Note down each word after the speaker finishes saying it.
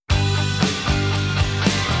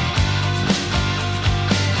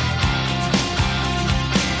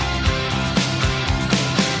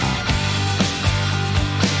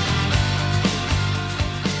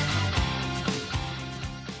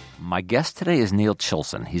My guest today is Neil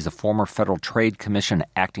Chilson. He's a former Federal Trade Commission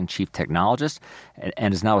acting chief technologist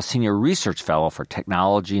and is now a senior research fellow for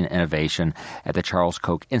technology and innovation at the Charles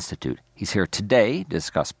Koch Institute. He's here today to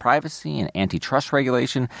discuss privacy and antitrust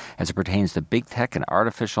regulation as it pertains to big tech and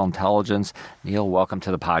artificial intelligence. Neil, welcome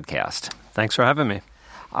to the podcast. Thanks for having me.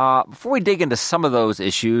 Before we dig into some of those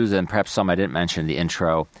issues, and perhaps some I didn't mention in the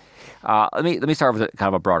intro, let me start with kind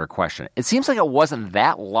of a broader question. It seems like it wasn't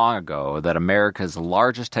that long ago that America's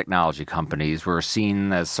largest technology companies were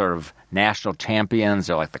seen as sort of national champions.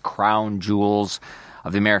 They're like the crown jewels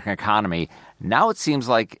of the American economy. Now it seems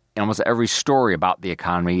like in almost every story about the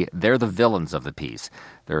economy, they're the villains of the piece.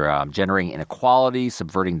 They're generating inequality,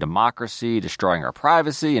 subverting democracy, destroying our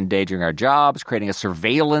privacy, endangering our jobs, creating a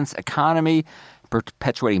surveillance economy,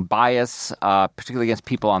 perpetuating bias, particularly against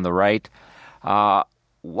people on the right.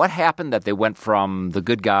 What happened that they went from the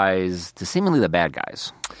good guys to seemingly the bad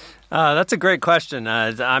guys? That's a great question.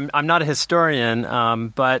 I'm not a historian,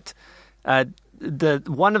 but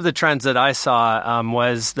one of the trends that I saw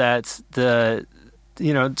was that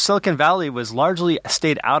Silicon Valley was largely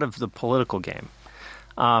stayed out of the political game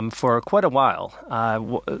for quite a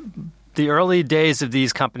while. The early days of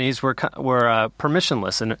these companies were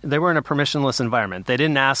permissionless, and they were in a permissionless environment. They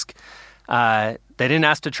didn't ask. They didn't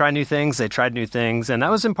ask to try new things. They tried new things. And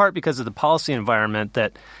that was in part because of the policy environment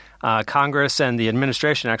that Congress and the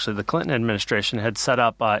administration, actually the Clinton administration, had set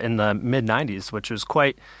up in the mid-'90s, which was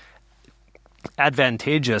quite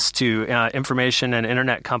advantageous to information and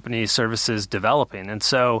internet company services developing. And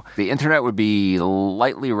so the internet would be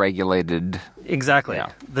lightly regulated. Exactly.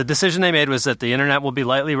 Yeah. The decision they made was that the internet will be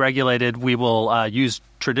lightly regulated. We will use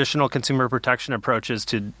traditional consumer protection approaches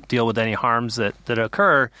to deal with any harms that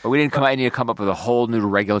occur. But we didn't need to come up with a whole new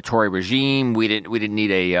regulatory regime. We didn't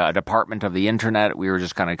need a department of the internet. We were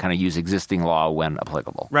just kind of use existing law when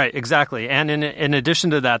applicable. Right, exactly. And in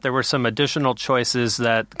addition to that, there were some additional choices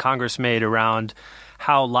that Congress made around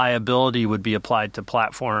how liability would be applied to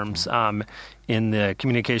platforms in the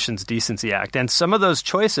Communications Decency Act. And some of those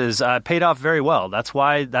choices paid off very well. That's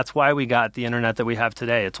why we got the internet that we have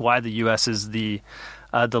today. It's why the U.S. is the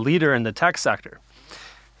leader in the tech sector.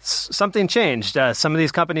 Something changed. Some of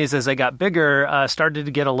these companies, as they got bigger, started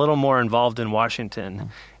to get a little more involved in Washington.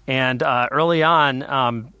 And early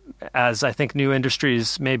on, as I think new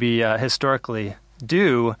industries maybe historically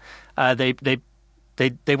do,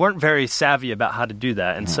 they weren't very savvy about how to do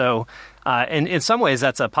that. And so in some ways,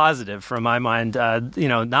 that's a positive from my mind.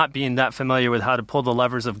 Not being that familiar with how to pull the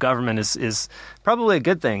levers of government is probably a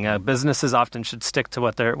good thing. Businesses often should stick to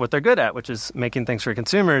what they're good at, which is making things for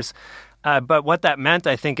consumers. But what that meant,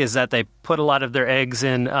 I think, is that they put a lot of their eggs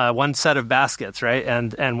in one set of baskets, right?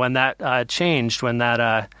 And when that changed, when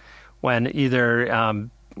either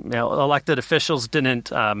elected officials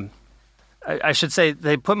didn't, I should say,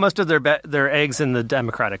 they put most of their eggs in the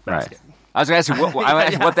Democratic basket. Right. I was going to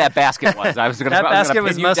ask what that basket was. I was going to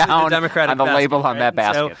pin you down on the label on that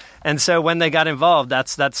basket. So when they got involved,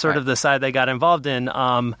 that's sort of the side they got involved in.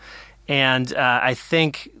 And I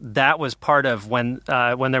think that was part of when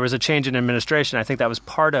there was a change in administration. I think that was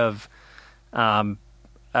part of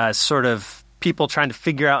sort of people trying to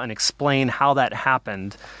figure out and explain how that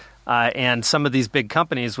happened. And some of these big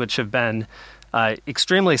companies, which have been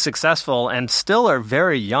extremely successful and still are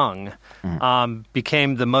very young,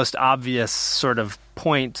 became the most obvious sort of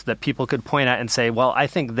point that people could point at and say, well, I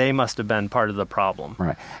think they must have been part of the problem.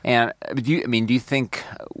 Right. And do you think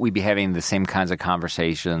we'd be having the same kinds of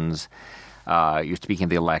conversations? You're speaking of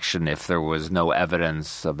the election if there was no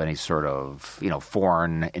evidence of any sort of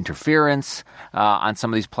foreign interference on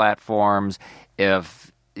some of these platforms,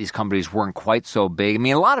 if these companies weren't quite so big. I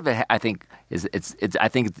mean, a lot of it, I think, I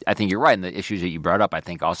think you're right in the issues that you brought up. I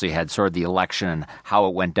think also you had sort of the election and how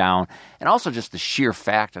it went down, and also just the sheer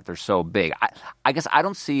fact that they're so big. I guess I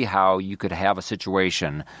don't see how you could have a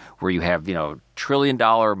situation where you have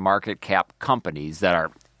trillion-dollar market cap companies that are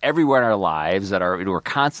everywhere in our lives, that are we're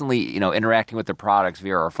constantly interacting with their products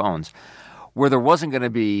via our phones, where they weren't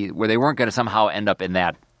going to somehow end up in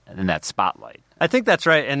that spotlight. I think that's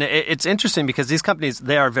right, and it's interesting because these companies,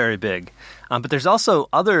 they are very big, but there's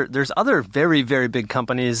other very, very big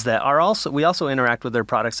companies that we also interact with their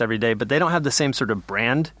products every day, but they don't have the same sort of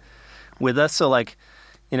brand with us. So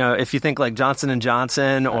if you think like Johnson &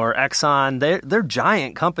 Johnson or Exxon, they're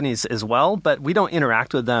giant companies as well, but we don't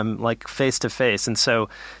interact with them like face to face, and so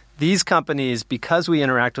these companies, because we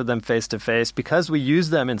interact with them face-to-face, because we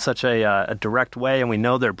use them in such a direct way and we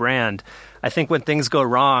know their brand, I think when things go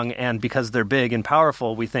wrong and because they're big and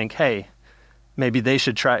powerful, we think, hey, maybe they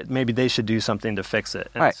should do something to fix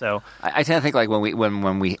it. And right. So I tend to think like when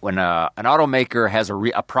an automaker has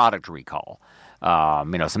a product recall,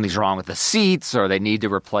 something's wrong with the seats, or they need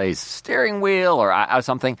to replace steering wheel, or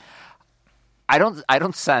something. I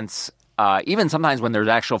don't sense. Even sometimes when there's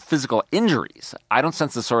actual physical injuries, I don't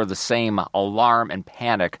sense the same alarm and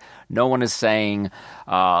panic. No one is saying,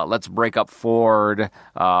 let's break up Ford.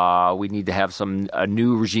 We need to have a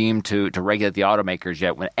new regime to regulate the automakers.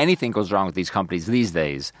 Yet when anything goes wrong with these companies these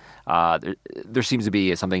days, there seems to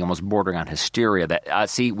be something almost bordering on hysteria that,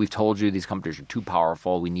 see, we've told you these companies are too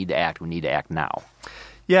powerful. We need to act. We need to act now.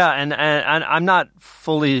 Yeah, and I'm not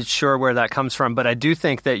fully sure where that comes from, but I do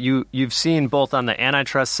think that you've seen both on the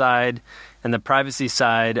antitrust side and the privacy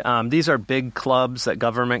side, these are big clubs that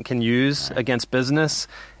government can use against business.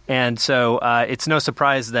 And so it's no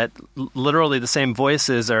surprise that literally the same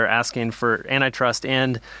voices are asking for antitrust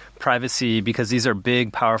and privacy because these are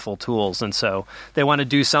big, powerful tools. And so they want to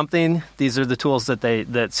do something. These are the tools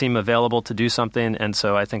that seem available to do something. And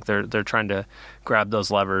so I think they're trying to grab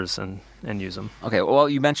those levers and use them. Okay. Well,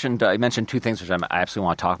 you mentioned two things which I absolutely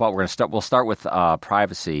want to talk about. We'll start with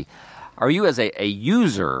privacy. Are you, as a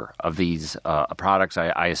user of these products,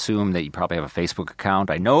 I assume that you probably have a Facebook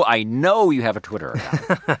account. I know you have a Twitter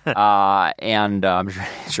account, and I'm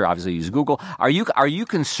sure obviously you use Google. Are you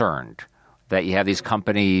concerned that you have these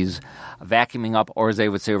companies vacuuming up, or as they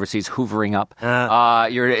would say overseas, hoovering up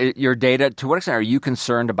your data? To what extent are you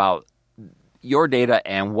concerned about your data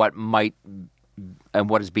and what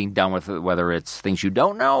is being done with it, whether it's things you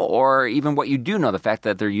don't know or even what you do know? The fact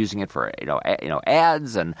that they're using it for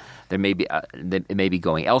ads, and it may be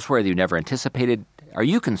going elsewhere that you never anticipated. Are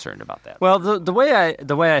you concerned about that? Well, the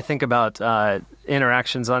way I think about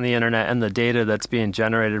interactions on the internet and the data that's being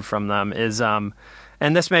generated from them is,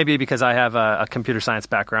 and this may be because I have a computer science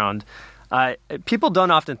background. People don't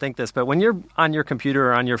often think this, but when you're on your computer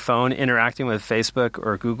or on your phone interacting with Facebook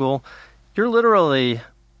or Google, you're literally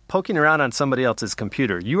poking around on somebody else's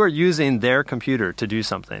computer. You are using their computer to do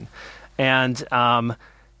something. And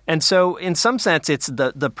so in some sense, it's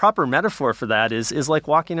the proper metaphor for that is like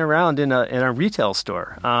walking around in a retail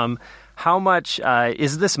store. How much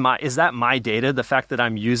is that my data? The fact that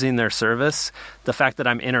I'm using their service, the fact that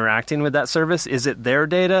I'm interacting with that service, is it their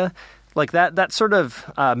data? Like that sort of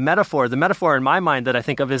metaphor, the metaphor in my mind that I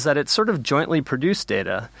think of is that it's sort of jointly produced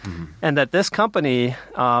data, and that this company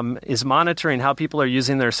is monitoring how people are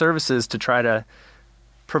using their services to try to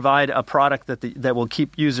provide a product that will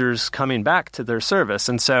keep users coming back to their service.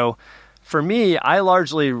 And so for me, I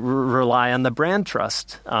largely rely on the brand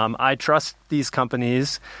trust. I trust these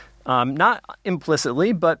companies, not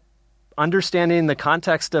implicitly, but understanding the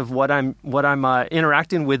context of what I'm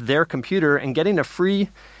interacting with their computer and getting a free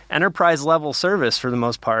enterprise level service for the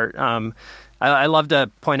most part. I love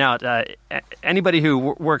to point out anybody who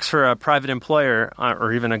works for a private employer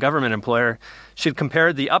or even a government employer should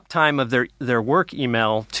compare the uptime of their work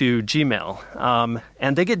email to Gmail,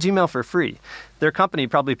 and they get Gmail for free. Their company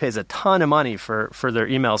probably pays a ton of money for their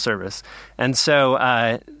email service, and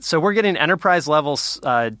so we're getting enterprise level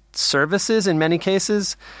services in many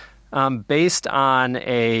cases based on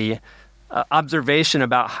a observation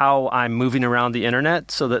about how I'm moving around the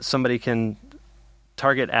internet so that somebody can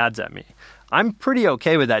target ads at me. I'm pretty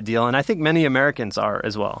okay with that deal, and I think many Americans are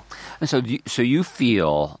as well. And so you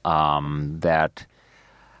feel that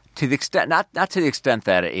to the extent, not to the extent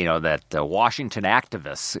that that Washington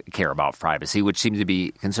activists care about privacy, which seems to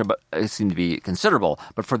be considerable,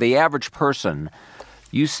 but for the average person,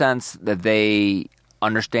 you sense that they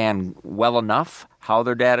understand well enough how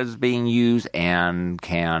their data is being used and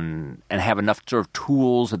have enough sort of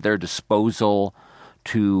tools at their disposal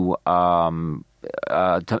to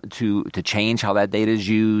change how that data is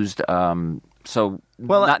used. Sounds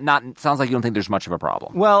like you don't think there's much of a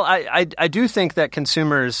problem. Well, I do think that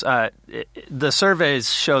consumers, the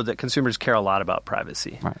surveys show that consumers care a lot about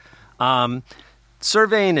privacy. Right.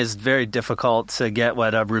 Surveying is very difficult to get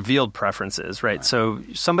what a revealed preference is, right? So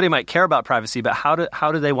somebody might care about privacy, but how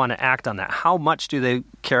do they want to act on that? How much do they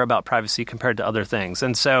care about privacy compared to other things?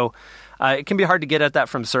 And so it can be hard to get at that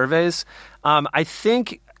from surveys. I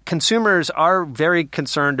think consumers are very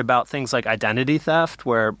concerned about things like identity theft,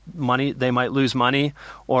 where they might lose money,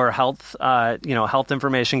 or health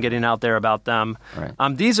information getting out there about them.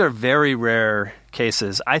 Right. These are very rare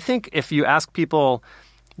cases. I think if you ask people,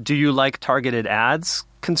 do you like targeted ads?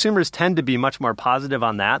 Consumers tend to be much more positive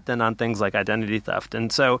on that than on things like identity theft.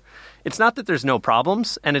 And so it's not that there's no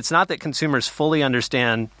problems, and it's not that consumers fully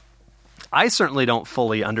understand. I certainly don't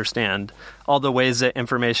fully understand all the ways that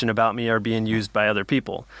information about me are being used by other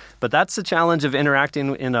people. But that's the challenge of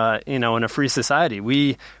interacting in a free society.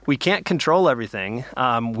 We can't control everything.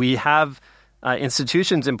 We have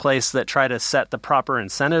institutions in place that try to set the proper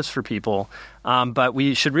incentives for people. But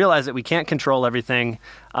we should realize that we can't control everything,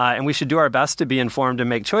 and we should do our best to be informed and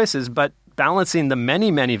make choices, but balancing the many,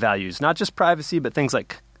 many values, not just privacy, but things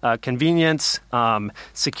like convenience,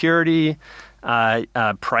 security,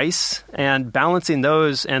 price, and balancing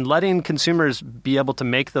those and letting consumers be able to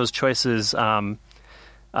make those choices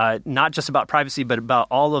not just about privacy, but about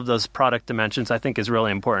all of those product dimensions, I think is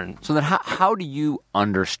really important. So then how do you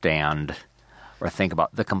understand or think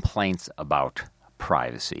about the complaints about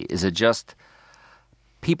privacy? Is it just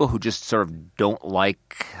people who just sort of don't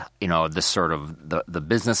like, this sort of the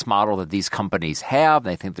business model that these companies have?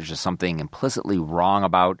 They think there's just something implicitly wrong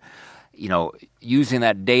about, using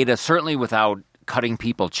that data, certainly without cutting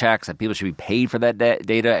people checks, that people should be paid for that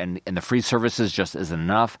data and the free services just isn't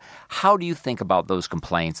enough. How do you think about those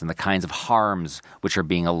complaints and the kinds of harms which are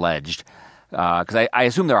being alleged? Because I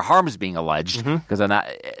assume there are harms being alleged because they're not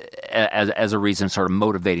as a reason sort of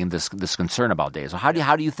motivating this concern about data. So how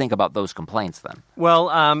do you think about those complaints then? Well,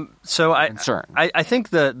 concern. I think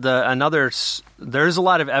there's a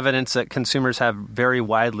lot of evidence that consumers have very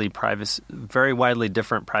widely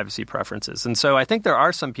different privacy preferences, and so I think there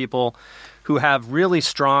are some people who have really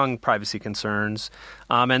strong privacy concerns,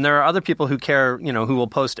 and there are other people who care, who will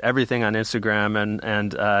post everything on Instagram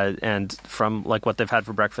and from like what they've had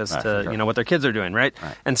for breakfast to sure. What their kids are doing, right?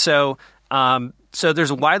 And so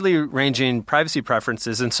there's widely ranging privacy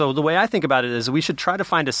preferences, and so the way I think about it is we should try to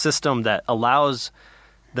find a system that allows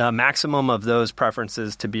the maximum of those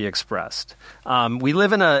preferences to be expressed. We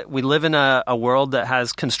live in a world that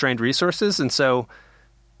has constrained resources, and so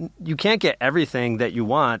you can't get everything that you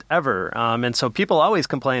want ever. And so people always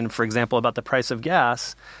complain, for example, about the price of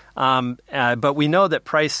gas. But we know that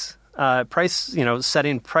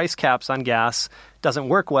setting price caps on gas doesn't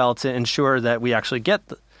work well to ensure that we actually get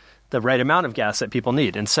the right amount of gas that people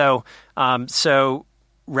need. And so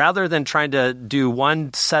rather than trying to do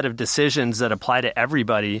one set of decisions that apply to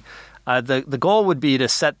everybody, the goal would be to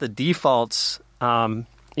set the defaults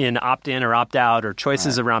in opt-in or opt-out or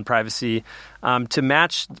choices around privacy to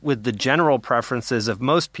match with the general preferences of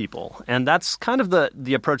most people. And that's kind of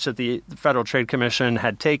the approach that the Federal Trade Commission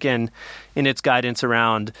had taken in its guidance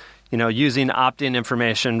around using opt-in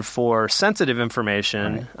information for sensitive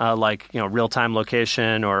information like real-time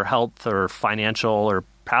location or health or financial or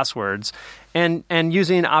passwords, and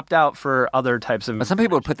using opt-out for other types of. But some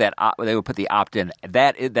people would put the opt-in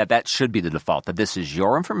that should be the default. That this is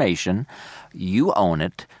your information, you own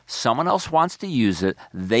it. Someone else wants to use it.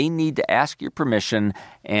 They need to ask your permission,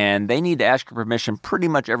 and they need to ask your permission pretty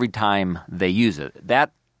much every time they use it.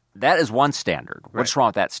 That is one standard. What's wrong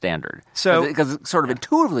with that standard? So, because sort of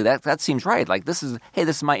intuitively that seems right. Like this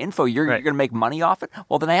is my info. You're going to make money off it.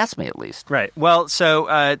 Well, then ask me at least. Right. Well,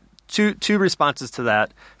 so. Two responses to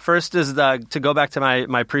that. First is to go back to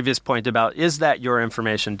my previous point about, is that your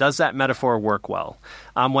information? Does that metaphor work well?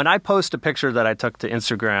 When I post a picture that I took to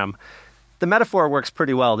Instagram, the metaphor works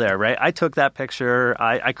pretty well there, right? I took that picture.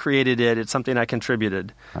 I created it. It's something I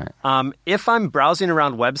contributed. Right. If I'm browsing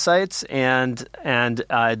around websites and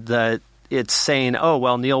it's saying, oh,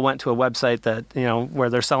 well, Neil went to a website that, where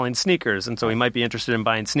they're selling sneakers, and so he might be interested in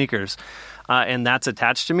buying sneakers, and that's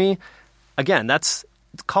attached to me, again,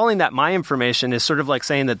 calling that my information is sort of like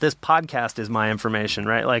saying that this podcast is my information,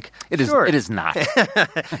 right? Like it is. Sure. It is not.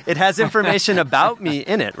 It has information about me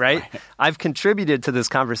in it, right? I've contributed to this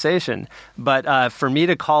conversation, but for me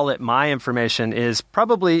to call it my information is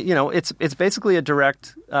probably, it's basically a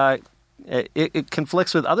direct. It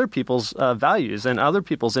conflicts with other people's values and other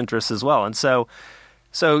people's interests as well, and so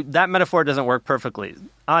that metaphor doesn't work perfectly.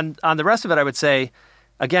 On the rest of it, I would say,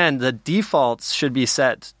 again, the defaults should be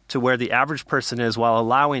set to where the average person is while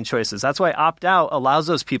allowing choices. That's why opt-out allows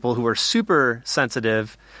those people who are super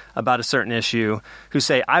sensitive about a certain issue, who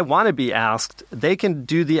say, I want to be asked, they can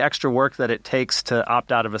do the extra work that it takes to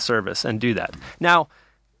opt out of a service and do that. Now,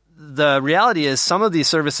 the reality is some of these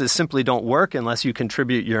services simply don't work unless you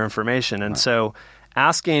contribute your information. And so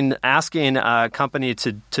asking a company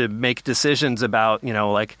to make decisions about,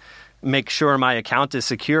 make sure my account is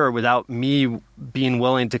secure without me being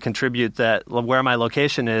willing to contribute that where my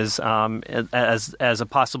location is as a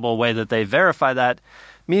possible way that they verify that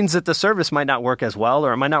means that the service might not work as well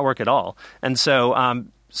or it might not work at all. And so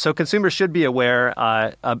consumers should be aware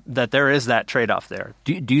that there is that trade-off there.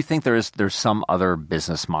 Do you think there's some other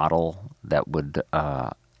business model that would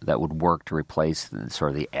that would work to replace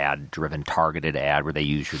sort of the ad-driven targeted ad where they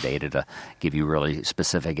use your data to give you really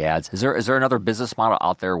specific ads? Is there another business model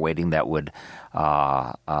out there waiting that would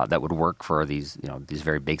work for these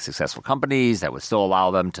very big successful companies that would still allow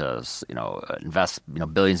them to invest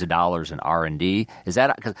billions of dollars in R&D? Is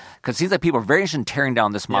that because it seems like people are very interested in tearing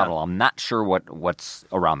down this model? Yeah. I'm not sure what's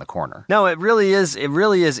around the corner. No, it really is. It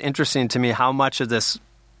really is interesting to me how much of this,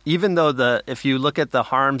 even though if you look at the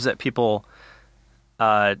harms that people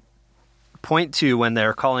point to when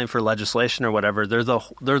they're calling for legislation or whatever, they're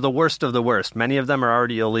the worst of the worst. Many of them are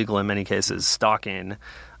already illegal in many cases. Stalking,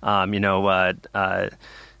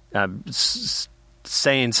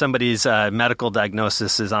 saying somebody's medical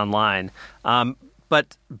diagnosis is online.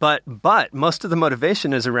 But most of the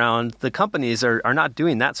motivation is around the companies are not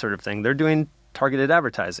doing that sort of thing. They're doing targeted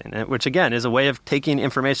advertising, which again is a way of taking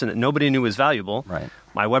information that nobody knew was valuable, right,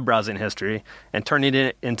 my web browsing history, and turning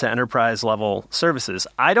it into enterprise level services.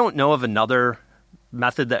 I don't know of another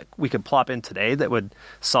method that we could plop in today that would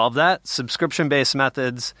solve that. Subscription-based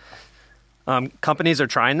methods, companies are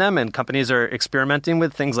trying them, and companies are experimenting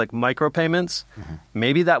with things like micropayments. Mm-hmm.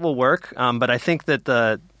 Maybe that will work, but I think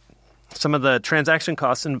that some of the transaction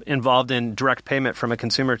costs involved in direct payment from a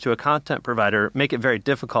consumer to a content provider make it very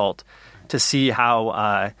difficult to see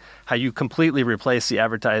how you completely replace the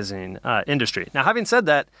advertising industry. Now, having said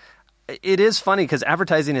that, it is funny because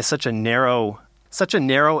advertising is such a narrow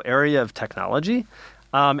area of technology,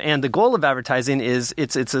 and the goal of advertising is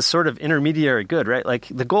it's a sort of intermediary good, right? Like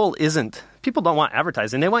the goal isn't people don't want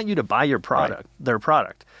advertising; they want you to buy your product, right, their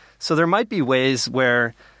product. So there might be ways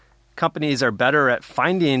where companies are better at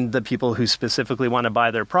finding the people who specifically want to buy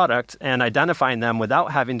their product and identifying them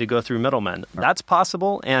without having to go through middlemen. Right. That's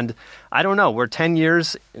possible. And I don't know, we're 10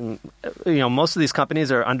 years, most of these companies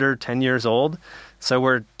are under 10 years old. So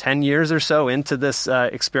we're 10 years or so into this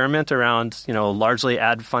experiment around, largely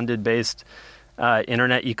ad-funded based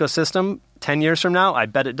internet ecosystem. 10 years from now, I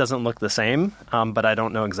bet it doesn't look the same, but I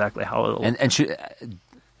don't know exactly how it'll. And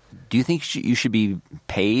do you think you should be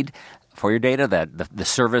paid for your data, that the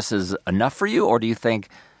service is enough for you? Or do you think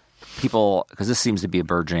people, because this seems to be a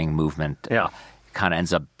burgeoning movement, kind of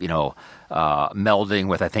ends up, melding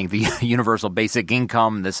with, I think, the universal basic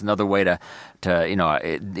income. That's another way to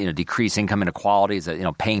decrease income inequality, is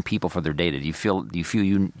that, paying people for their data. Do you feel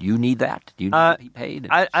you need that? Do you need to be paid?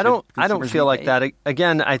 I don't feel like that.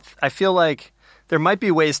 Again, I feel like there might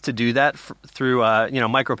be ways to do that through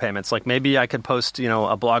micropayments. Like maybe I could post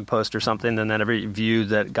a blog post or something, and then every view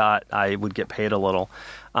that I would get paid a little.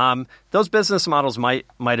 Those business models might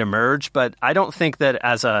emerge, but I don't think that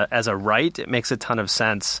as a right it makes a ton of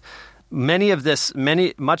sense. Much of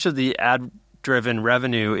the ad-driven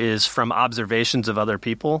revenue is from observations of other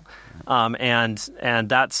people, and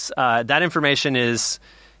that's that information is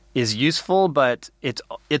useful, but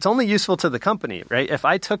it's only useful to the company, right? If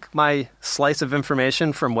I took my slice of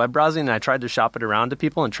information from web browsing and I tried to shop it around to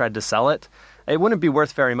people and tried to sell it, it wouldn't be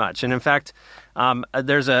worth very much. And in fact,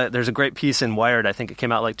 there's a great piece in Wired, I think it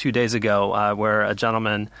came out like 2 days ago, where a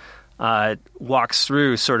gentleman walks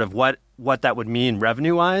through sort of what that would mean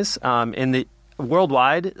revenue-wise. In the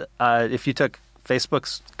worldwide, if you took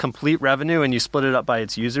Facebook's complete revenue and you split it up by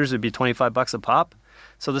its users, it'd be $25 a pop.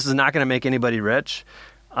 So this is not going to make anybody rich.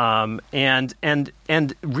 And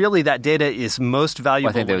really that data is most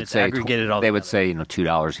valuable when it's aggregated all together. They would say,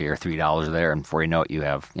 $2 here, $3 there, and before you know it, you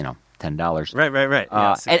have, $10. Right.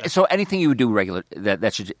 Yes, exactly. So anything you would do regular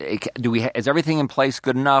that should is everything in place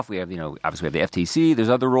good enough? We have obviously we have the FTC. There's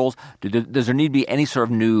other rules. Does there need to be any sort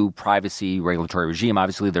of new privacy regulatory regime?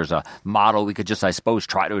 Obviously, there's a model we could just, I suppose,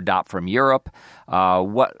 try to adopt from Europe.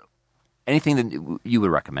 Anything that you would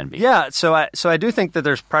recommend? Yeah, so I do think that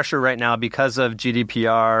there's pressure right now because of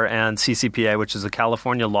GDPR and CCPA, which is a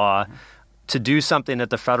California law, to do something at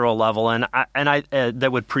the federal level, and I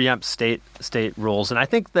that would preempt state rules. And I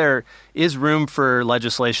think there is room for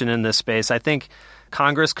legislation in this space. I think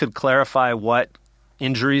Congress could clarify what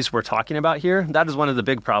injuries we're talking about here. That is one of the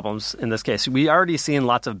big problems in this case. We already seen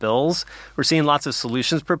lots of bills. We're seeing lots of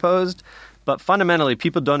solutions proposed. But fundamentally,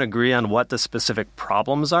 people don't agree on what the specific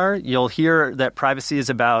problems are. You'll hear that privacy is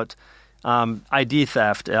about ID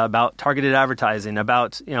theft, about targeted advertising,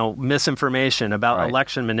 about misinformation, about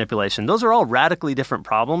election manipulation. Those are all radically different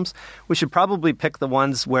problems. We should probably pick the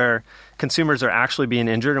ones where consumers are actually being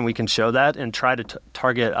injured, and we can show that, and try to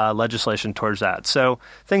target legislation towards that. So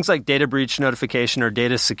things like data breach notification or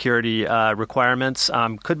data security requirements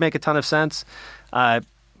could make a ton of sense.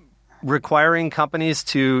 Requiring companies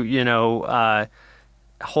to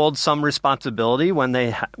hold some responsibility when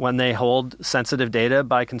they hold sensitive data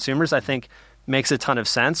by consumers, I think makes a ton of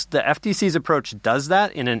sense. The FTC's approach does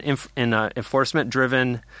that in an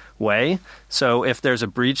enforcement-driven way. So if there's a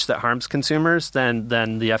breach that harms consumers, then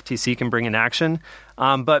the FTC can bring an action.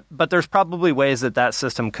 But there's probably ways that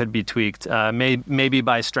system could be tweaked, maybe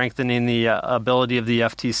by strengthening the ability of the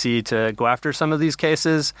FTC to go after some of these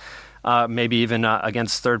cases, maybe even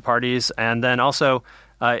against third parties, and then also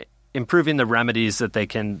improving the remedies that they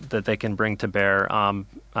can bring to bear,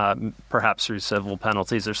 perhaps through civil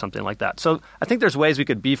penalties or something like that. So I think there's ways we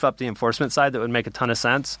could beef up the enforcement side that would make a ton of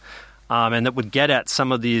sense, and that would get at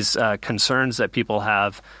some of these concerns that people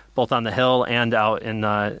have, both on the Hill and out in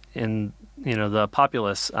the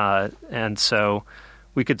populace, and so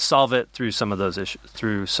we could solve it through some of those issues,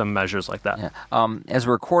 through some measures like that. Yeah. As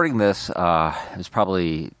we're recording this, it was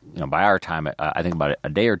probably by our time, I think about a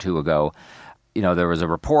day or two ago. There was a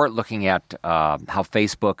report looking at how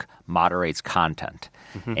Facebook moderates content,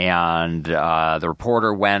 and the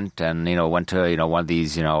reporter went to one of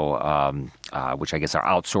these which I guess are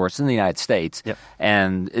outsourced in the United States,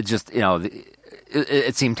 and it just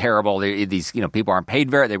it seemed terrible. These people aren't paid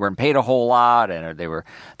they weren't paid a whole lot, and they were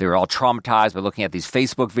all traumatized by looking at these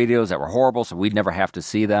Facebook videos that were horrible, so we'd never have to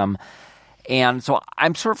see them. And so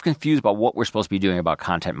I'm sort of confused about what we're supposed to be doing about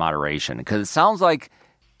content moderation, because it sounds like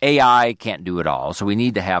AI can't do it all, so we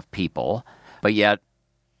need to have people. But yet,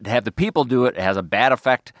 to have the people do it, it has a bad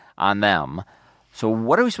effect on them. So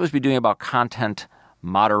what are we supposed to be doing about content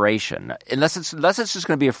moderation? Unless it's just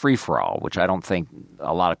going to be a free-for-all, which I don't think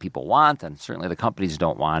a lot of people want, and certainly the companies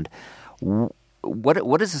don't want.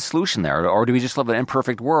 What is the solution there? Or do we just live in an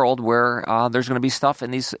imperfect world where there's going to be stuff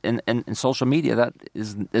in social media that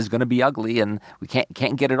is going to be ugly, and we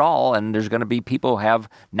can't get it all, and there's going to be people who have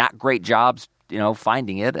not great jobs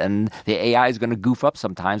finding it, and the AI is going to goof up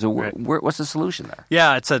sometimes. So what's the solution there?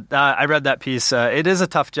 Yeah, I read that piece. It is a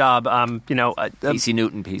tough job. P.C.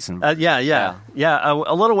 Newton piece. Yeah.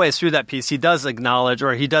 A little ways through that piece, he does acknowledge,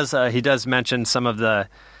 or he does mention some of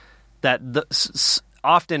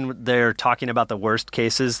often they're talking about the worst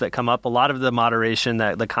cases that come up. A lot of the moderation,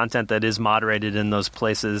 the content that is moderated in those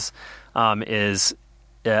places is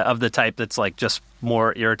of the type that's like just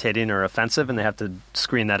more irritating or offensive, and they have to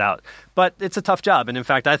screen that out. But it's a tough job. And in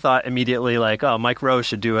fact, I thought immediately Mike Rowe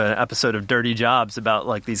should do an episode of Dirty Jobs about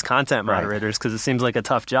like these content moderators, because it seems like a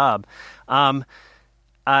tough job.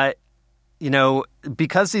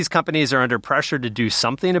 Because these companies are under pressure to do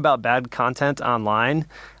something about bad content online,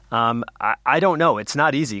 I don't know. It's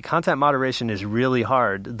not easy. Content moderation is really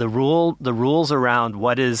hard. The rules around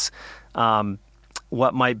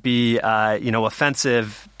what might be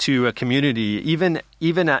offensive to a community, even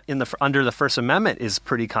under the First Amendment, is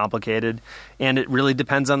pretty complicated, and it really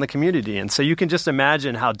depends on the community. And so you can just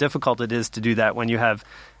imagine how difficult it is to do that when you have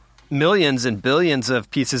millions and billions of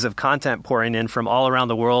pieces of content pouring in from all around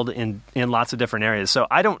the world in lots of different areas. So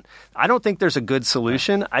I don't think there's a good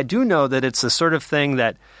solution. I do know that it's the sort of thing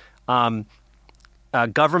that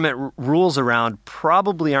government rules around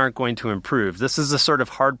probably aren't going to improve. This is a sort of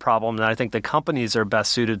hard problem that I think the companies are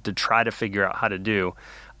best suited to try to figure out how to do.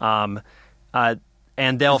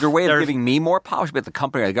 And is there a way of giving me more power? But the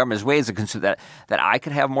company or the government is ways to consider that I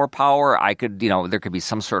could have more power. I could, there could be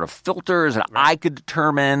some sort of filters, and I could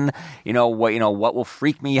determine, what will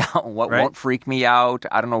freak me out, and what won't freak me out.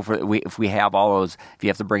 I don't know if we have all those. If you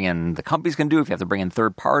have to bring in, the companies can do. If you have to bring in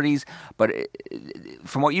third parties, but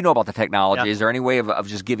from what you know about the technology, is there any way of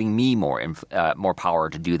just giving me more power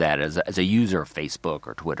to do that as a user of Facebook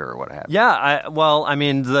or Twitter or what have you? Yeah,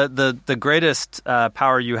 the greatest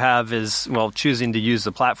power you have is choosing to use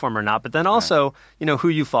the platform or not, but then also who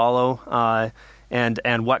you follow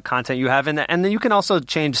and what content you have, and then you can also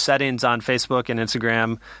change settings on Facebook and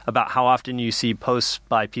Instagram about how often you see posts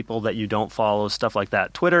by people that you don't follow, stuff like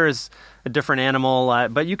that. Twitter is a different animal,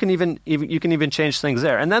 but you can even change things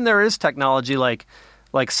there. And then there is technology like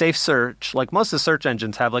Safe Search. Like most of the search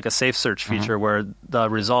engines have like a Safe Search feature where the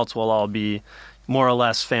results will all be more or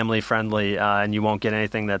less family friendly, and you won't get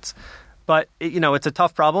anything that's. But it's a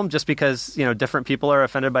tough problem just because different people are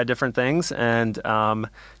offended by different things, and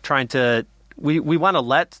we want to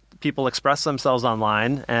let people express themselves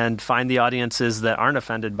online and find the audiences that aren't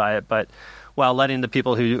offended by it, but while letting the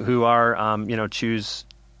people who are choose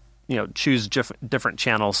different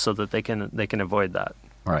channels so that they can avoid that.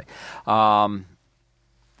 All right.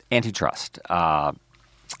 Antitrust.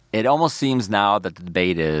 It almost seems now that the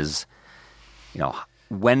debate is,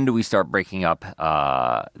 when do we start breaking up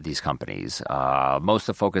these companies? Most of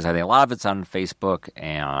the focus, I think, a lot of it's on Facebook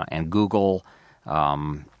and Google,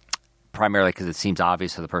 primarily because it seems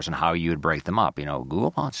obvious to the person how you would break them up.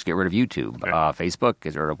 Google, just get rid of YouTube. Right. Facebook,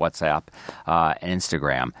 get rid of WhatsApp and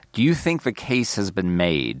Instagram. Do you think the case has been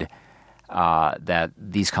made that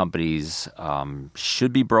these companies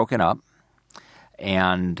should be broken up,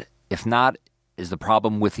 and if not, is the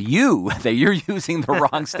problem with you that you're using the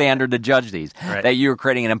wrong standard to judge these, right. that you're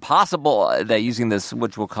creating an impossible, that using this,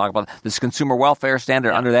 which we'll talk about, this consumer welfare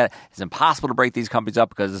standard under that, it's impossible to break these companies up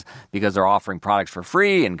because they're offering products for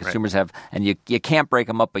free and consumers have, and you can't break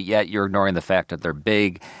them up, but yet you're ignoring the fact that they're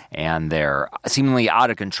big and they're seemingly out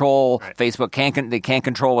of control. Right. Facebook can't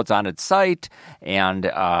control what's on its site, and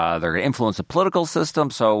they're going to influence the political system.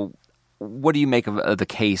 So what do you make of the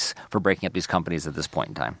case for breaking up these companies at this point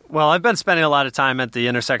in time? Well, I've been spending a lot of time at the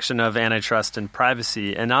intersection of antitrust and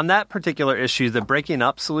privacy. And on that particular issue, the breaking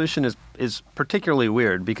up solution is particularly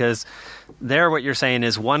weird because there what you're saying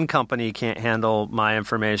is one company can't handle my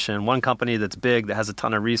information. One company that's big, that has a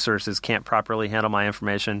ton of resources, can't properly handle my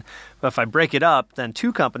information. But if I break it up, then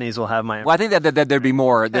two companies will have my information. Well, I think that there'd be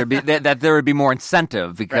more that there would be more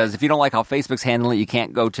incentive because if you don't like how Facebook's handling it, you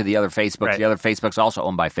can't go to the other Facebook. Right. The other Facebook's also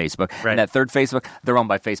owned by Facebook. Right. And that third Facebook, they're owned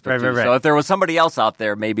by Facebook too. Right. So if there was somebody else out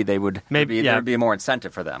there, maybe they would there'd be more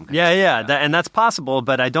incentive for them. And that's possible,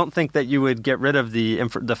 but I don't think that you would get rid of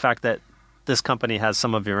the fact that this company has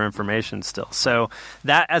some of your information still. So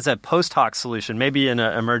that as a post hoc solution, maybe in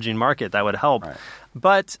an emerging market, that would help. Right.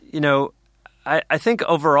 But, I think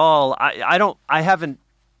overall, I haven't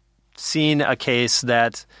seen a case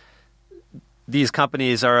that these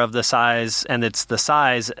companies are of the size, and it's the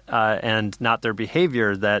size and not their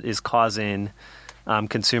behavior that is causing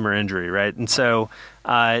consumer injury, right? And so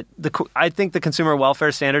I think the consumer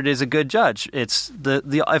welfare standard is a good judge. It's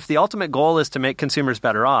if the ultimate goal is to make consumers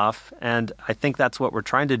better off, and I think that's what we're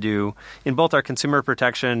trying to do in both our consumer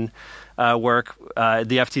protection work, the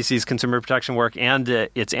FTC's consumer protection work, and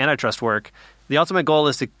its antitrust work. The ultimate goal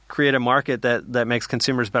is to create a market that makes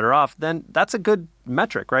consumers better off. Then that's a good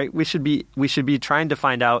metric, right? We should be trying to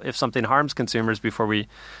find out if something harms consumers before we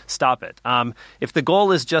stop it. If the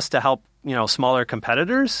goal is just to help smaller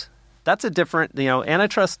competitors, that's a different,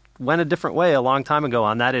 antitrust went a different way a long time ago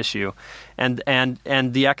on that issue. And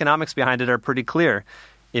the economics behind it are pretty clear.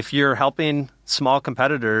 If you're helping small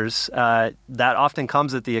competitors, that often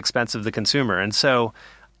comes at the expense of the consumer. And so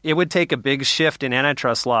it would take a big shift in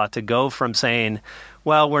antitrust law to go from saying,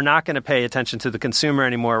 well, we're not going to pay attention to the consumer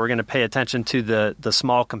anymore. We're going to pay attention to the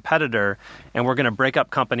small competitor, and we're going to break up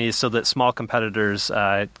companies so that small competitors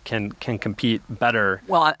can compete better.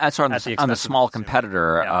 Well, on the small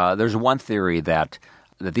competitor, there's one theory that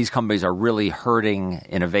these companies are really hurting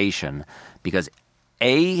innovation because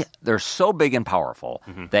they're so big and powerful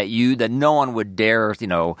that no one would dare,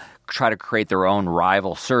 try to create their own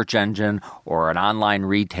rival search engine or an online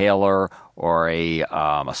retailer or a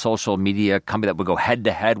social media company that would go head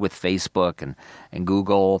to head with Facebook and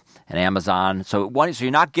Google and Amazon. So you're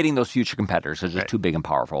not getting those future competitors because they're too big and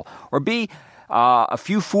powerful. Or B, a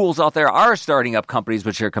few fools out there are starting up companies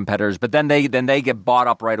which are competitors, but then they get bought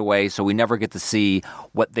up right away. So we never get to see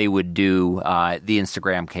what they would do. The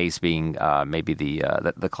Instagram case being maybe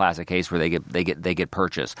the classic case where they get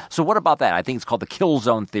purchased. So what about that? I think it's called the kill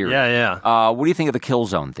zone theory. What do you think of the kill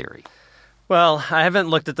zone theory? Well, I haven't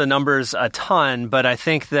looked at the numbers a ton, but I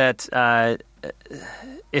think that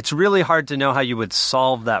it's really hard to know how you would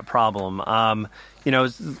solve that problem.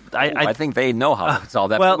 I think they know how to solve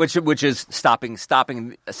that, well, which is stop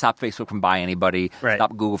Facebook from buying anybody, right.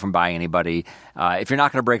 Stop Google from buying anybody. If you're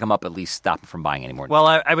not going to break them up, at least stop them from buying anymore. Well,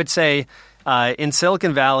 I would say in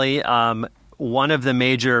Silicon Valley, one of the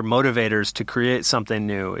major motivators to create something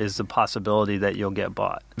new is the possibility that you'll get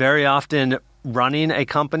bought. Very often, running a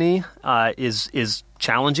company is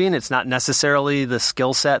challenging. It's not necessarily the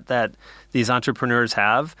skill set that these entrepreneurs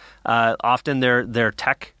have. Often they're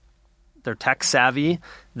tech savvy.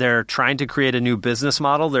 They're trying to create a new business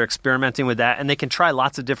model. They're experimenting with that, and they can try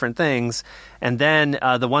lots of different things. And then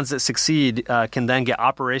the ones that succeed can then get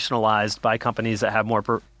operationalized by companies that have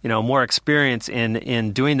more experience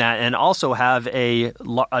in doing that, and also have a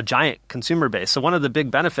giant consumer base. So one of the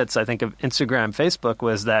big benefits, I think, of Instagram, Facebook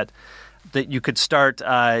was that you could start.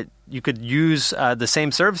 You could use the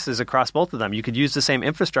same services across both of them. You could use the same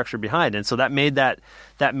infrastructure behind, and so that made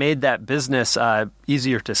that business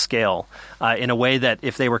easier to scale in a way that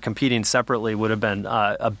if they were competing separately would have been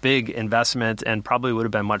a big investment and probably would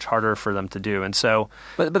have been much harder for them to do. And so,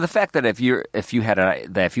 but the fact that if you had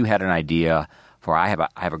an idea for I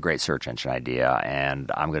have a great search engine idea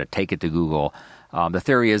and I'm going to take it to Google. The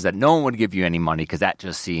theory is that no one would give you any money because that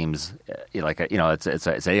just seems like it's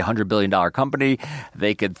a $800 billion company.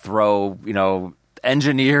 They could throw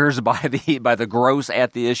engineers by the gross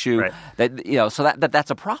at the issue. Right. So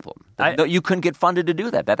that's a problem. You couldn't get funded to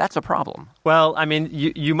do that. That's a problem. Well, I mean,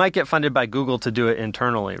 you might get funded by Google to do it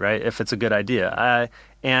internally, right? If it's a good idea.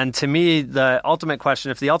 And to me, if the ultimate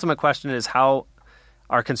question is how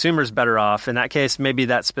are consumers better off, in that case, maybe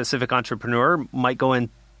that specific entrepreneur might go in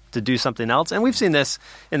to do something else. And we've seen this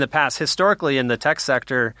in the past. Historically, in the tech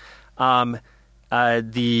sector,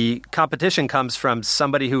 the competition comes from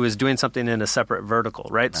somebody who is doing something in a separate vertical,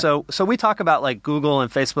 right? So we talk about like Google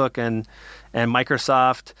and Facebook and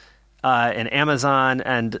Microsoft and Amazon,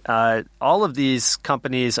 and all of these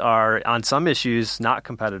companies are on some issues not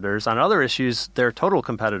competitors. On other issues, they're total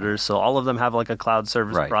competitors. So all of them have like a cloud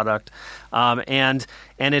service product, and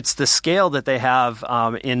it's the scale that they have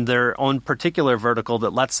in their own particular vertical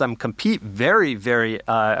that lets them compete very, very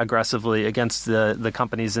aggressively against the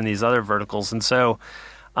companies in these other verticals. And so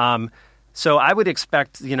I would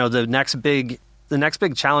expect the next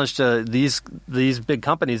big challenge to these big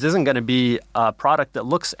companies isn't going to be a product that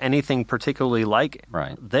looks anything particularly like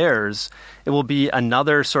theirs. It will be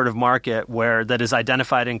another sort of market that is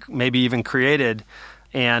identified and maybe even created,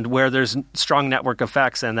 and where there's strong network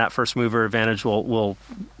effects, and that first mover advantage will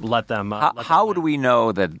let them. How do we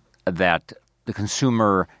know that the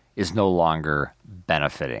consumer is no longer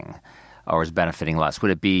benefiting, or is benefiting less?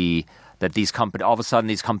 Would it be that all of a sudden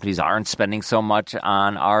these companies aren't spending so much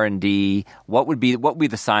on R&D? What would be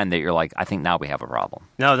the sign that you're like, I think now we have a problem?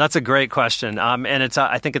 No, that's a great question, and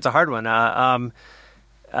I think it's a hard one.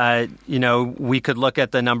 We could look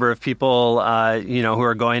at the number of people who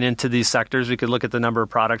are going into these sectors. We could look at the number of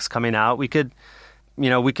products coming out. We could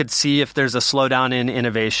see if there's a slowdown in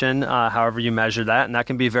innovation, however you measure that, and that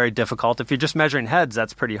can be very difficult. If you're just measuring heads,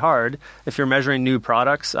 that's pretty hard. If you're measuring new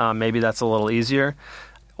products, maybe that's a little easier.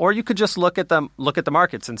 Or you could just look at the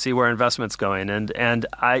markets and see where investment's going. And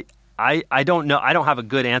I don't know. I don't have a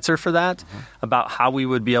good answer for that about how we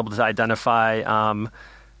would be able to identify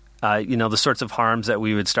the sorts of harms that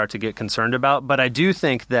we would start to get concerned about. But I do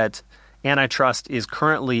think that antitrust is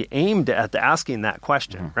currently aimed at asking that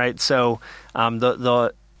question, right? So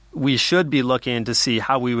we should be looking to see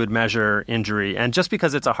how we would measure injury. And just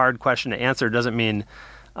because it's a hard question to answer doesn't mean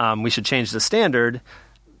we should change the standard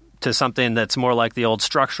to something that's more like the old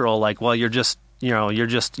structural, like, well, you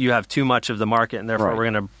have too much of the market, and therefore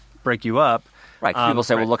we're going to break you up. Right. People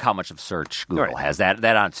say, well, look how much of search Google has. That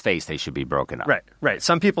on its face, they should be broken up. Right.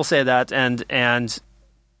 Some people say that, and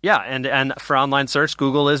for online search,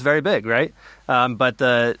 Google is very big, right? But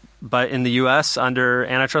in the U.S. under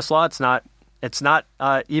antitrust law, it's not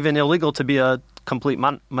even illegal to be a complete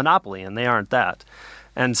monopoly, and they aren't that.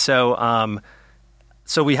 And so.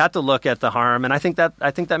 So we have to look at the harm, and I think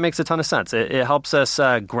that makes a ton of sense. It helps us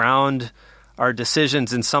ground our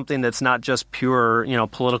decisions in something that's not just pure,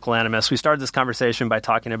 political animus. We started this conversation by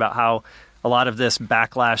talking about how a lot of this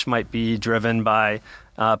backlash might be driven by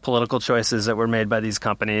political choices that were made by these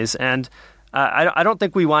companies, and I don't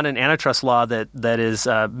think we want an antitrust law that is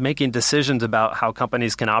making decisions about how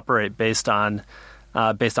companies can operate based on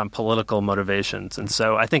political motivations. And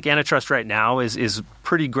so I think antitrust right now is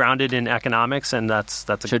pretty grounded in economics, and that's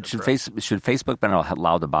a should Facebook been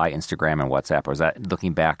allowed to buy Instagram and WhatsApp, or is that,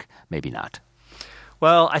 looking back, maybe not?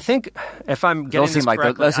 Well, I think if I'm getting this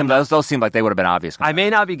correctly, those seem like they would have been obvious. I may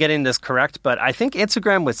not be getting this correct, but I think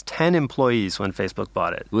Instagram was 10 employees when Facebook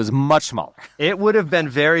bought it. It was much smaller. It would have been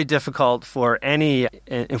very difficult for any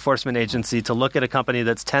enforcement agency to look at a company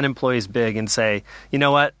that's 10 employees big and say, you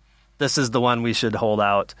know what? This is the one we should hold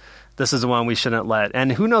out. This is the one we shouldn't let.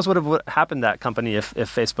 And who knows what would have happened to that company if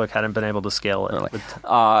Facebook hadn't been able to scale it.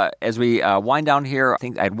 Really. As we wind down here, I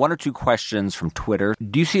think I had one or two questions from Twitter.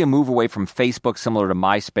 Do you see a move away from Facebook similar to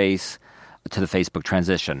MySpace to the Facebook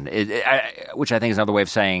transition? Which I think is another way of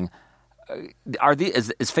saying,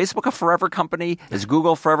 is Facebook a forever company? Is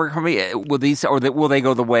Google a forever company? Will they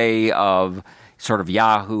go the way of sort of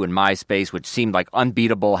Yahoo and MySpace, which seemed like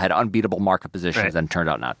had unbeatable market positions, and turned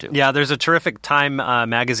out not to? Yeah, there's a terrific Time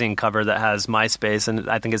magazine cover that has MySpace, and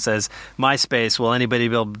I think it says, MySpace, will anybody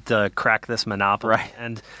be able to crack this monopoly? Right.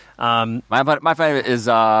 And my favorite is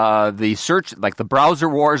the search, like the browser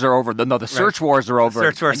wars are over. The search wars are over.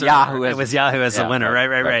 Search wars are over. It was Yahoo as the winner.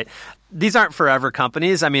 Right. These aren't forever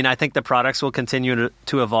companies. I mean, I think the products will continue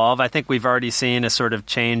to evolve. I think we've already seen a sort of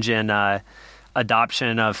change in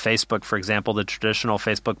adoption of Facebook, for example, the traditional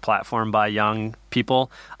Facebook platform by young people.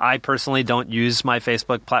 I personally don't use my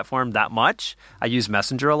Facebook platform that much. I use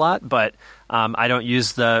Messenger a lot, but I don't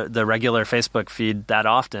use the regular Facebook feed that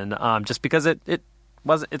often, just because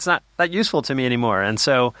it's not that useful to me anymore. And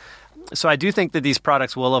so I do think that these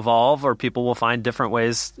products will evolve, or people will find different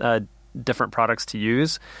ways, different products to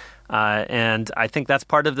use. And I think that's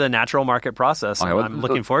part of the natural market process. Okay, I'm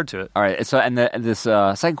looking forward to it. All right. So, this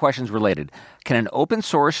second question is related. Can an open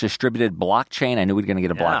source distributed blockchain, I knew we were going to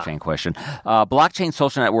get a blockchain question, blockchain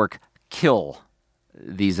social network kill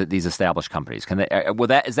these established companies? Can they?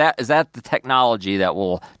 Is that the technology that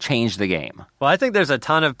will change the game? Well, I think there's a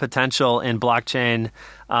ton of potential in blockchain.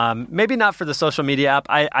 Maybe not for the social media app.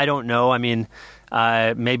 I don't know. I mean,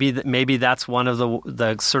 maybe that's one of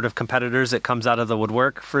the sort of competitors that comes out of the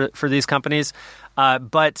woodwork for these companies.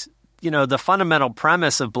 But the fundamental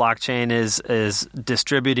premise of blockchain is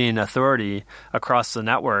distributing authority across the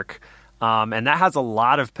network, and that has a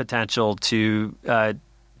lot of potential to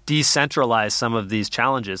decentralize some of these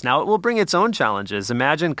challenges. Now, it will bring its own challenges.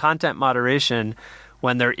 Imagine content moderation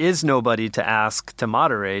when there is nobody to ask to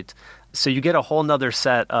moderate. So you get a whole nother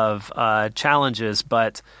set of challenges,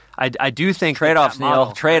 but I do think trade-offs,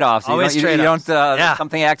 Neil. Trade-offs. Always trade-offs. Yeah.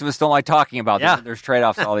 Something activists don't like talking about. Yeah. There's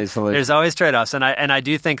trade-offs to all these solutions. There's always trade-offs, and I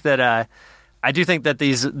do think that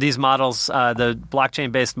these models, the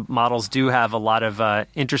blockchain-based models, do have a lot of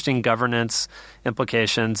interesting governance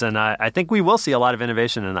implications, and I think we will see a lot of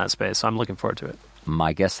innovation in that space. So I'm looking forward to it.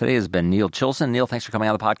 My guest today has been Neil Chilson. Neil, thanks for coming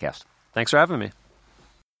on the podcast. Thanks for having me.